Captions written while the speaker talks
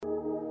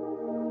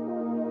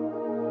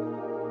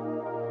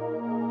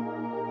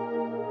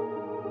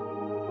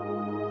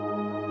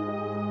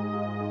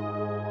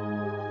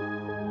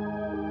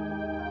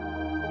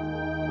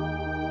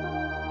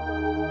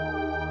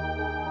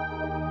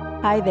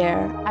Hi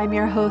there, I'm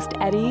your host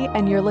Eddie,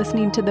 and you're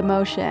listening to The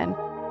Motion,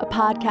 a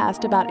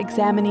podcast about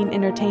examining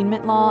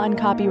entertainment law and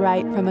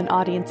copyright from an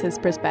audience's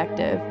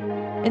perspective.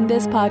 In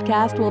this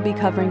podcast, we'll be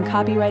covering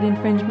copyright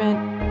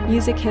infringement,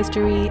 music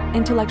history,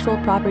 intellectual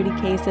property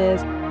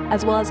cases,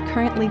 as well as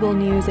current legal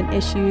news and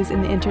issues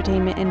in the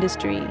entertainment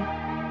industry.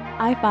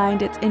 I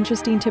find it's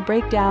interesting to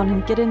break down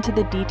and get into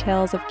the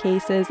details of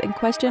cases and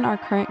question our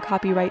current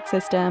copyright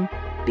system,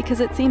 because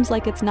it seems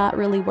like it's not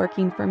really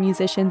working for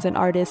musicians and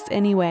artists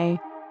anyway.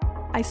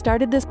 I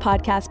started this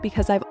podcast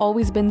because I've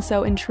always been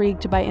so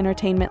intrigued by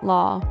entertainment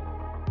law.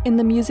 In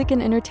the music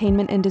and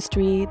entertainment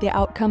industry, the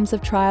outcomes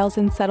of trials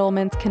and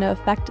settlements can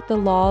affect the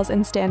laws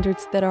and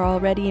standards that are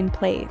already in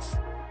place,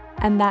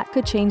 and that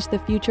could change the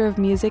future of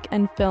music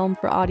and film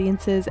for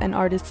audiences and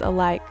artists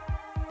alike.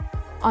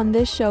 On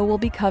this show, we'll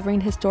be covering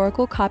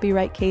historical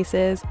copyright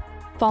cases,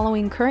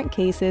 following current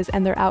cases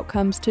and their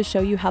outcomes to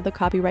show you how the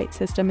copyright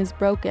system is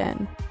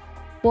broken.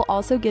 We'll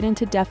also get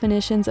into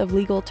definitions of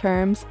legal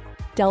terms,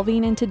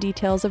 delving into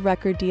details of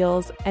record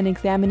deals, and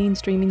examining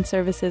streaming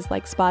services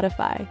like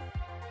Spotify.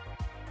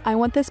 I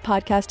want this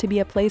podcast to be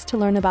a place to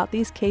learn about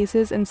these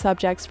cases and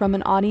subjects from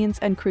an audience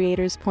and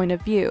creator's point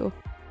of view.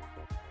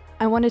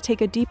 I want to take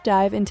a deep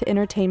dive into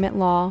entertainment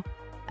law.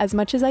 As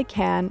much as I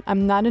can,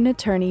 I'm not an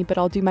attorney, but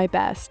I'll do my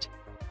best,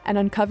 and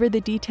uncover the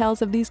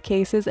details of these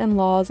cases and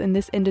laws in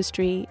this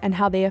industry and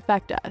how they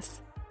affect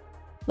us.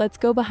 Let's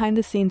go behind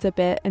the scenes a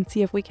bit and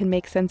see if we can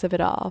make sense of it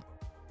all.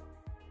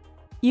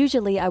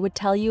 Usually, I would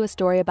tell you a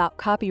story about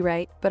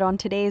copyright, but on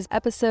today's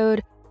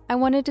episode, I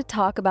wanted to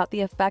talk about the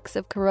effects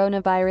of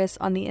coronavirus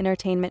on the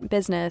entertainment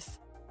business.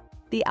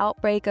 The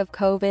outbreak of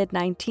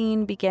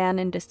COVID-19 began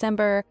in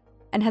December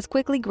and has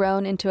quickly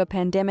grown into a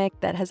pandemic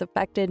that has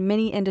affected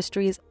many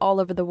industries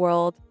all over the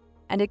world,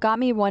 and it got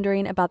me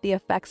wondering about the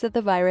effects of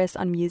the virus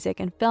on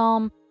music and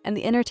film and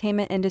the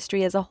entertainment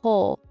industry as a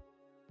whole.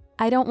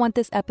 I don't want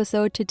this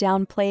episode to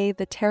downplay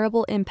the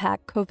terrible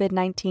impact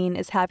COVID-19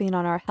 is having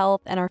on our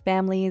health and our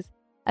families,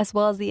 as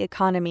well as the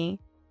economy.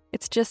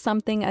 It's just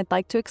something I'd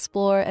like to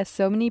explore, as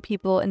so many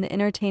people in the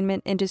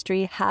entertainment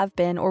industry have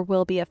been or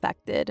will be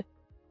affected.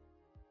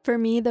 For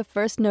me, the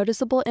first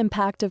noticeable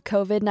impact of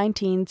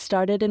COVID-19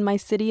 started in my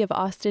city of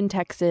Austin,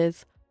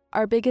 Texas.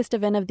 Our biggest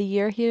event of the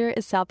year here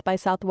is South by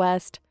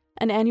Southwest,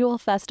 an annual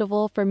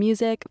festival for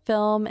music,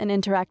 film, and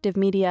interactive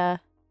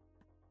media.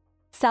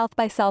 South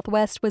by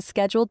Southwest was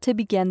scheduled to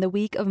begin the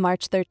week of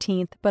March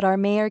 13th, but our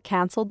mayor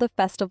canceled the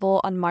festival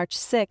on March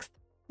 6th,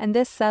 and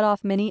this set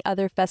off many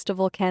other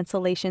festival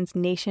cancellations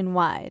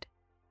nationwide.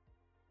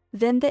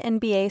 Then the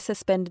NBA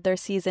suspended their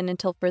season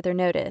until further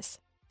notice.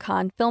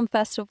 Cannes Film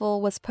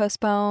Festival was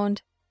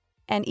postponed,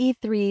 and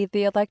E3,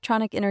 the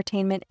Electronic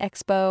Entertainment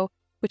Expo,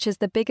 which is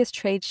the biggest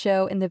trade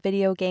show in the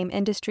video game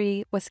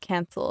industry, was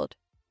canceled.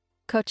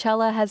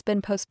 Coachella has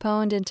been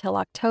postponed until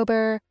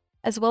October,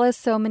 as well as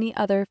so many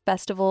other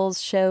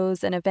festivals,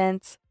 shows, and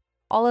events.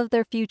 All of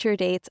their future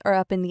dates are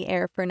up in the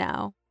air for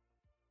now.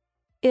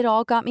 It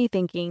all got me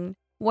thinking,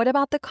 what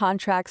about the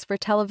contracts for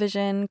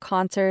television,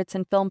 concerts,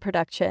 and film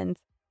productions?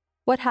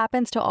 What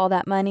happens to all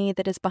that money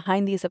that is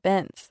behind these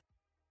events?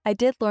 I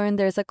did learn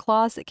there's a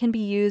clause that can be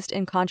used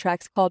in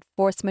contracts called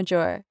force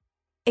majeure.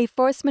 A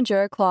force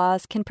majeure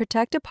clause can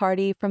protect a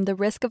party from the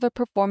risk of a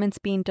performance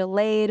being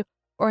delayed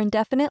or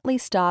indefinitely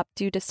stopped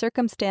due to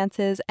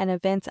circumstances and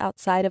events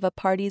outside of a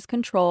party's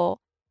control,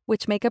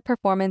 which make a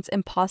performance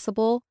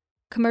impossible,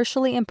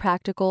 commercially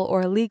impractical,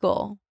 or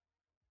illegal.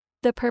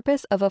 The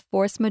purpose of a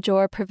force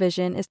majeure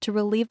provision is to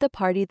relieve the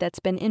party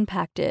that's been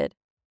impacted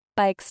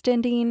by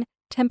extending,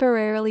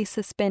 temporarily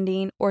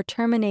suspending, or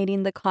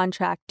terminating the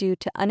contract due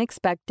to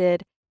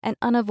unexpected and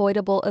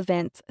unavoidable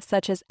events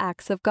such as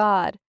acts of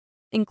God,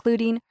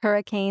 including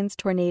hurricanes,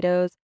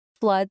 tornadoes,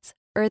 floods,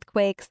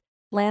 earthquakes,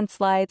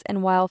 landslides,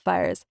 and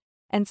wildfires,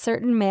 and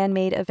certain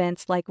man-made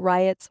events like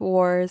riots,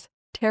 wars,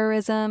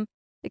 terrorism,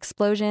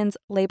 explosions,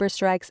 labor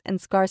strikes,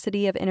 and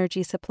scarcity of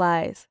energy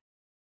supplies.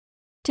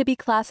 To be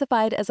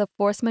classified as a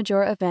force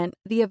majeure event,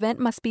 the event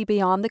must be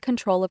beyond the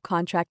control of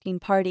contracting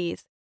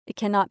parties. It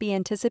cannot be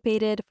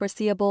anticipated,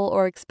 foreseeable,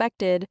 or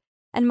expected,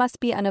 and must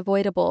be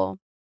unavoidable.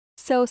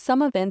 So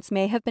some events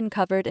may have been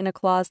covered in a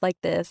clause like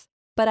this,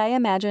 but I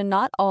imagine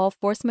not all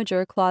force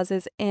majeure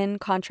clauses in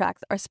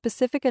contracts are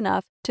specific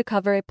enough to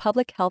cover a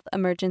public health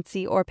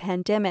emergency or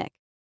pandemic.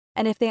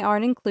 And if they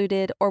aren't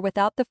included or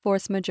without the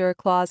force majeure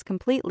clause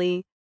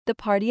completely, the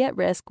party at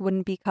risk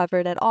wouldn't be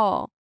covered at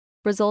all,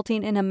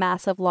 resulting in a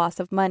massive loss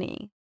of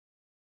money.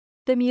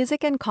 The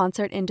music and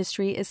concert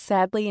industry is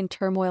sadly in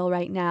turmoil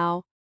right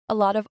now. A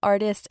lot of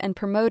artists and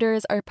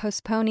promoters are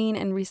postponing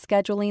and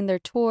rescheduling their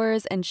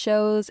tours and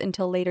shows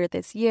until later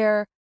this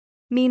year.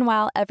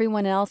 Meanwhile,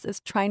 everyone else is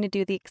trying to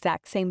do the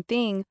exact same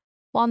thing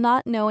while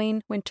not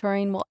knowing when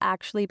touring will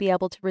actually be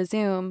able to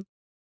resume,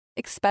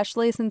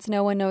 especially since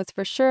no one knows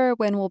for sure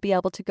when we'll be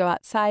able to go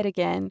outside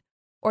again,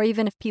 or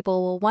even if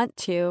people will want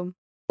to.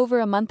 Over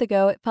a month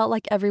ago, it felt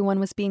like everyone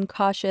was being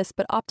cautious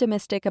but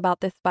optimistic about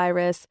this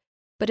virus,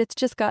 but it's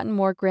just gotten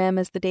more grim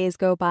as the days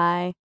go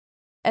by.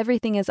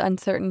 Everything is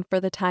uncertain for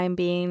the time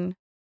being.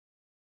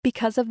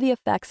 Because of the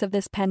effects of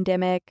this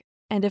pandemic,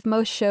 and if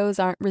most shows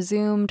aren't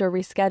resumed or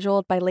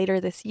rescheduled by later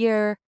this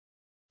year,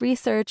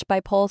 research by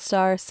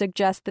Polestar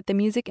suggests that the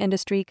music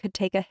industry could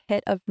take a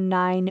hit of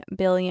 $9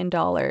 billion.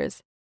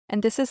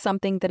 And this is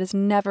something that has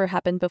never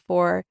happened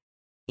before.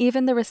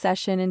 Even the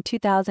recession in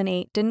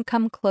 2008 didn't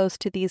come close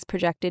to these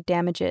projected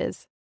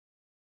damages.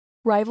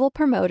 Rival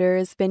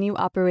promoters, venue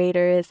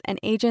operators, and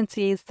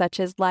agencies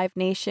such as Live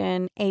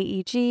Nation,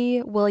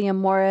 AEG, William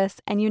Morris,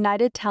 and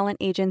United Talent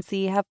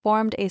Agency have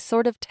formed a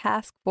sort of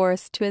task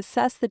force to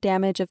assess the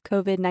damage of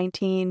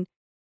COVID-19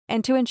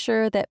 and to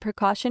ensure that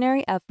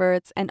precautionary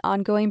efforts and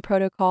ongoing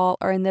protocol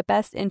are in the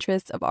best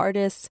interests of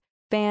artists,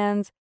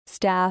 fans,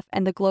 staff,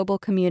 and the global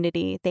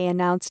community, they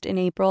announced in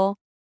April.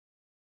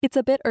 It's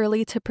a bit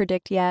early to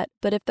predict yet,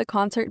 but if the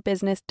concert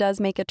business does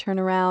make a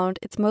turnaround,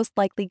 it's most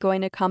likely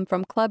going to come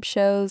from club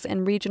shows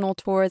and regional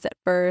tours at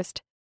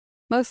first.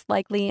 Most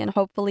likely and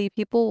hopefully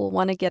people will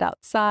want to get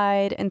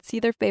outside and see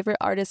their favorite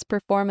artists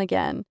perform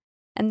again,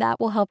 and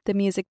that will help the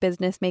music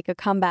business make a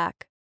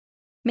comeback.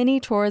 Many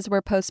tours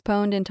were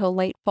postponed until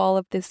late fall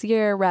of this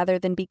year rather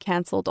than be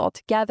canceled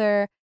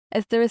altogether,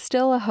 as there is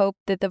still a hope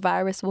that the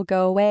virus will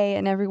go away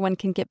and everyone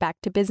can get back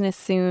to business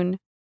soon.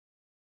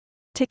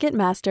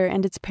 Ticketmaster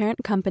and its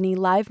parent company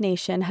Live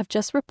Nation have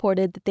just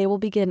reported that they will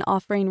begin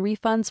offering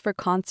refunds for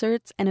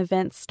concerts and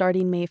events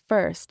starting May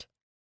 1st.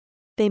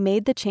 They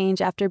made the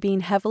change after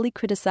being heavily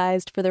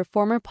criticized for their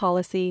former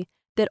policy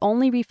that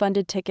only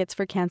refunded tickets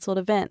for canceled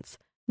events,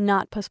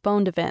 not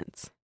postponed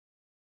events.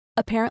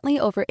 Apparently,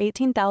 over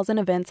 18,000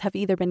 events have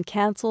either been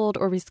canceled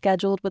or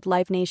rescheduled with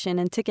Live Nation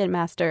and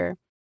Ticketmaster,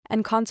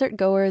 and concert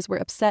goers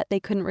were upset they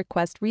couldn't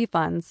request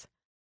refunds.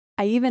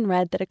 I even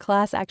read that a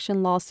class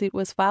action lawsuit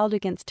was filed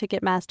against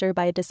Ticketmaster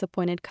by a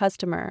disappointed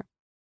customer.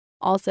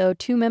 Also,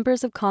 2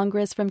 members of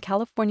Congress from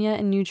California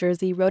and New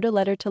Jersey wrote a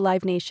letter to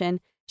Live Nation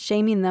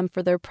shaming them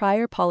for their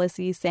prior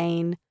policy,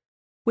 saying,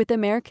 "With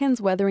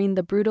Americans weathering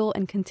the brutal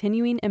and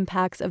continuing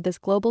impacts of this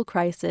global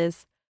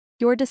crisis,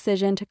 your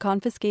decision to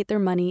confiscate their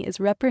money is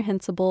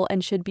reprehensible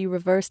and should be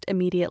reversed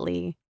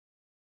immediately."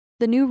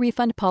 The new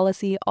refund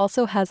policy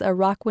also has a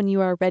Rock When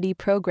You Are Ready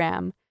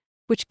program,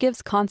 which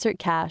gives Concert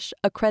Cash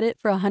a credit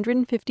for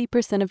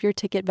 150% of your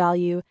ticket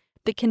value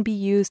that can be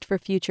used for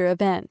future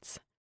events.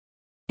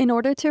 In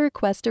order to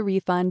request a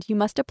refund, you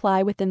must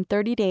apply within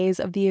 30 days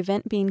of the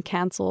event being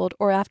canceled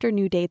or after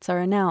new dates are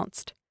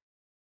announced.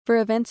 For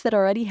events that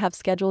already have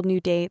scheduled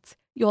new dates,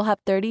 you'll have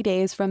 30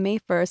 days from May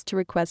 1st to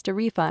request a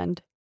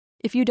refund.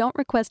 If you don't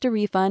request a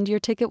refund, your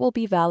ticket will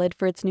be valid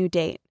for its new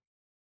date.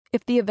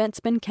 If the event's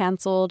been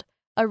canceled,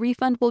 a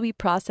refund will be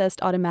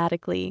processed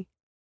automatically.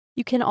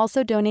 You can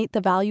also donate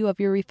the value of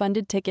your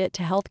refunded ticket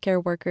to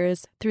healthcare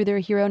workers through their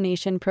Hero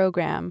Nation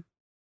program.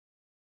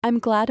 I'm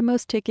glad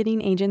most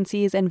ticketing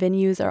agencies and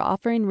venues are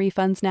offering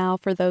refunds now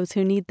for those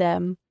who need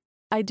them.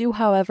 I do,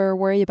 however,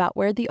 worry about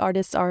where the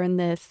artists are in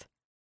this.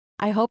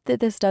 I hope that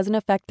this doesn't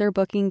affect their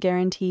booking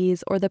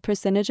guarantees or the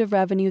percentage of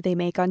revenue they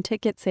make on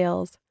ticket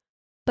sales,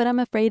 but I'm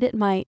afraid it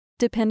might,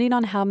 depending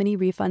on how many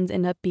refunds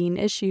end up being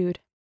issued.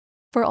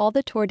 For all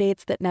the tour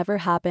dates that never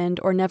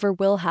happened or never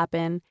will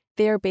happen,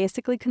 they are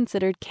basically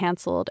considered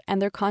canceled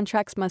and their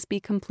contracts must be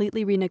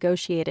completely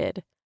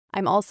renegotiated.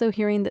 I'm also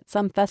hearing that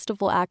some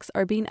festival acts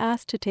are being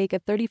asked to take a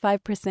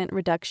 35%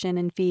 reduction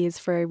in fees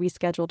for a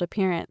rescheduled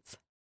appearance.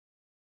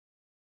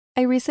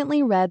 I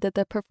recently read that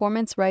the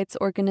performance rights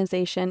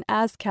organization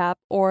ASCAP,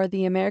 or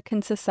the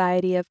American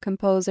Society of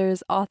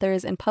Composers,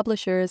 Authors, and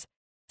Publishers,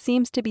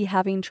 seems to be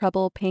having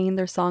trouble paying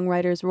their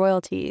songwriters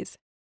royalties.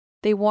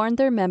 They warned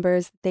their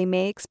members that they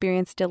may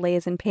experience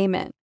delays in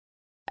payment.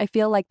 I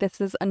feel like this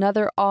is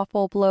another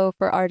awful blow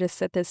for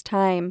artists at this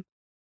time.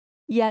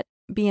 Yet,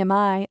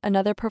 BMI,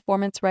 another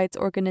performance rights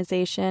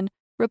organization,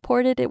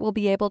 reported it will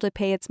be able to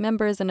pay its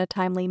members in a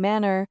timely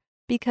manner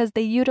because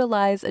they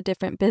utilize a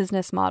different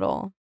business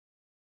model.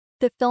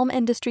 The film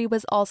industry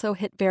was also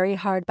hit very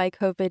hard by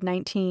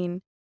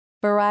COVID-19.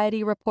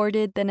 Variety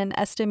reported that an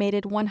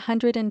estimated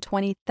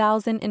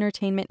 120,000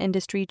 entertainment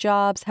industry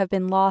jobs have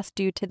been lost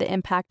due to the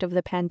impact of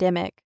the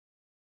pandemic.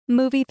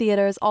 Movie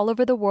theaters all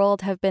over the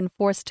world have been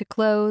forced to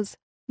close,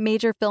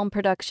 major film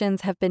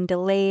productions have been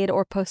delayed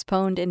or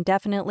postponed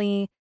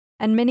indefinitely,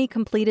 and many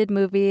completed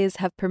movies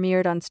have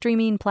premiered on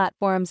streaming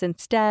platforms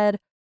instead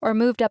or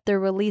moved up their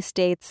release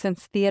dates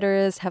since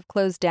theaters have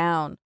closed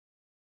down.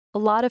 A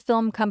lot of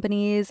film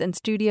companies and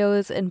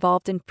studios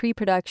involved in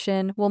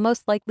pre-production will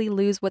most likely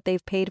lose what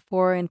they've paid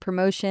for in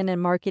promotion and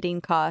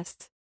marketing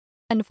costs.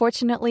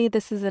 Unfortunately,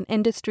 this is an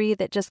industry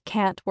that just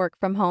can't work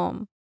from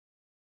home.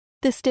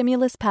 The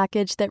stimulus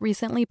package that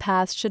recently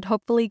passed should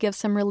hopefully give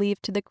some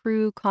relief to the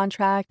crew,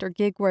 contract, or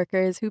gig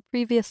workers who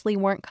previously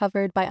weren't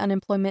covered by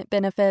unemployment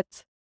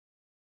benefits.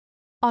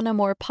 On a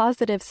more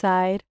positive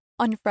side,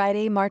 on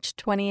Friday, March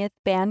 20th,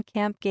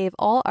 Bandcamp gave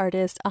all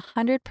artists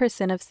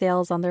 100% of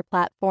sales on their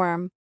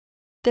platform.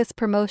 This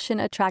promotion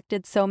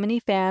attracted so many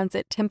fans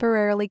it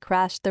temporarily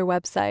crashed their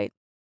website.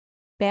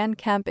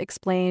 Bandcamp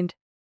explained,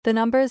 "The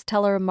numbers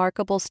tell a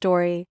remarkable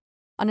story.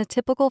 On a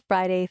typical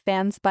Friday,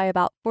 fans buy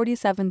about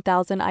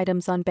 47,000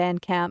 items on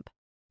Bandcamp.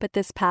 but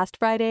this past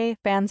Friday,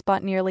 fans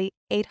bought nearly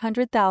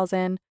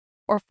 $800,000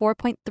 or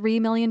 $4.3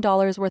 million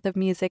worth of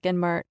music and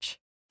merch.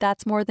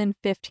 That's more than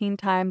 15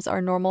 times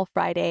our normal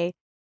Friday,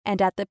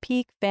 and at the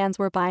peak, fans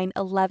were buying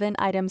 11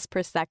 items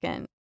per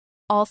second.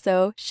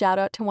 Also, shout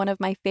out to one of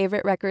my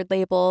favorite record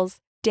labels,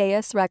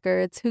 Deus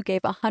Records, who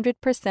gave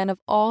 100% of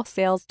all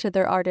sales to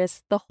their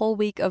artists the whole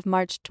week of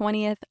March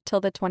 20th till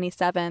the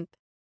 27th.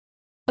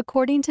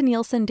 According to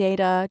Nielsen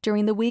data,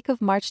 during the week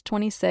of March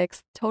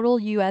 26th, total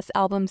U.S.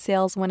 album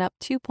sales went up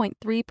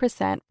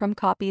 2.3% from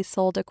copies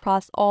sold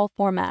across all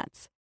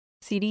formats: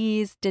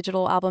 CDs,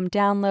 digital album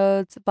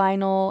downloads,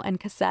 vinyl, and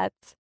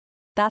cassettes.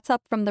 That's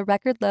up from the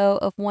record low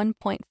of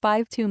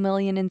 1.52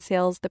 million in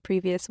sales the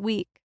previous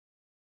week.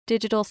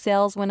 Digital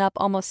sales went up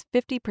almost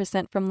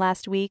 50% from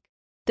last week,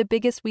 the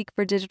biggest week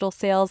for digital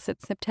sales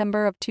since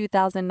September of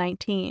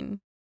 2019.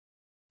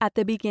 At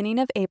the beginning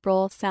of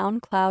April,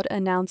 SoundCloud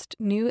announced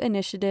new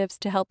initiatives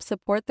to help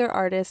support their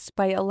artists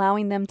by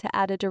allowing them to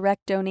add a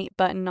direct donate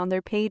button on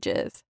their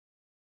pages.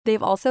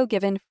 They've also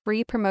given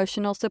free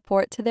promotional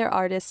support to their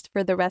artists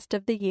for the rest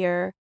of the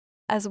year,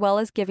 as well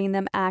as giving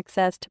them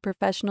access to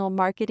professional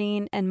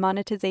marketing and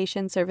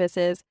monetization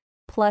services,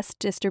 plus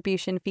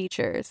distribution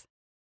features.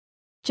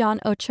 John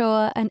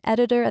Ochoa, an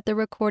editor at the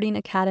Recording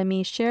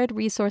Academy, shared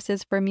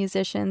resources for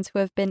musicians who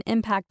have been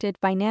impacted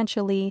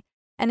financially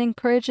and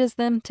encourages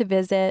them to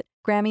visit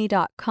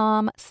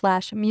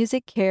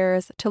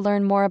grammy.com/musiccares to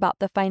learn more about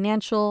the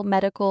financial,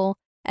 medical,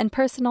 and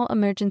personal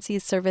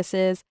emergencies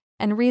services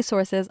and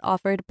resources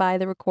offered by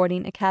the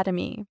Recording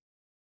Academy.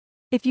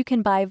 If you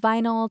can buy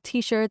vinyl,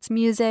 t-shirts,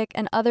 music,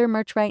 and other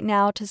merch right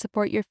now to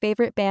support your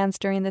favorite bands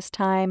during this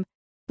time,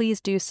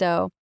 please do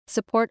so.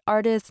 Support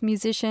artists,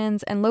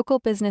 musicians, and local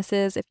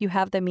businesses if you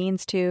have the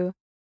means to.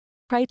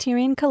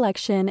 Criterion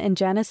Collection and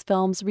Janus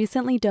Films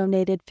recently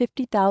donated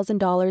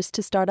 $50,000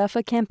 to start off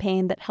a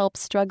campaign that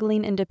helps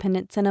struggling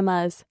independent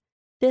cinemas.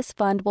 This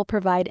fund will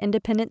provide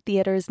independent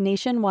theaters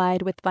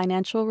nationwide with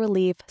financial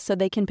relief so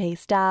they can pay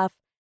staff,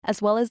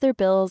 as well as their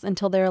bills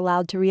until they're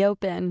allowed to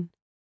reopen.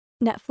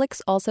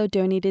 Netflix also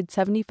donated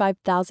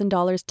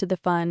 $75,000 to the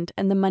fund,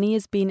 and the money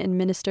is being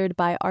administered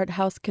by Art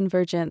House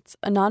Convergence,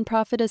 a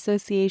nonprofit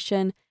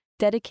association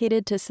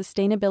dedicated to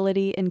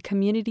sustainability and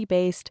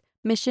community-based,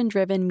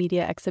 mission-driven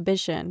media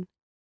exhibition.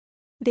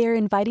 They are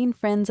inviting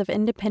friends of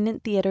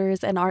independent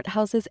theaters and art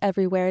houses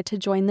everywhere to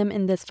join them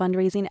in this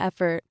fundraising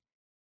effort.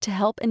 To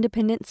help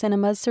independent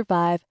cinemas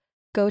survive,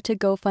 go to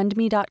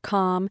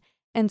GoFundMe.com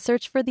and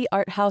search for the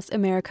Art House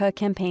America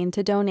campaign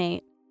to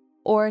donate.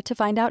 Or to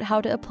find out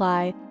how to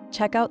apply,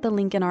 check out the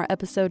link in our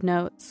episode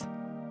notes.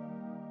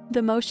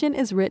 The Motion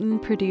is written,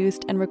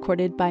 produced, and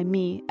recorded by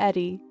me,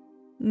 Eddie.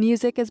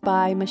 Music is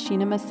by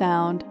Machinima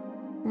Sound.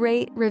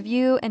 Rate,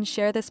 review, and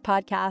share this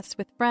podcast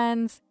with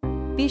friends.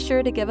 Be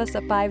sure to give us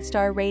a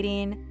 5-star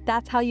rating.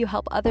 That's how you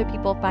help other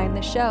people find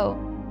the show.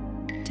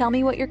 Tell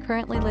me what you're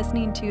currently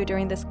listening to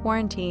during this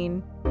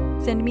quarantine.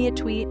 Send me a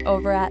tweet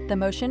over at The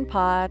Motion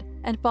Pod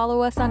and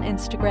follow us on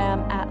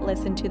Instagram at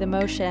Listen to the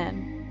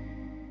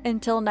Motion.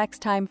 Until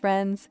next time,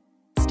 friends,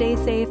 stay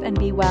safe and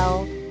be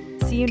well.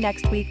 See you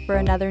next week for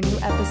another new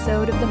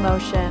episode of The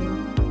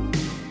Motion.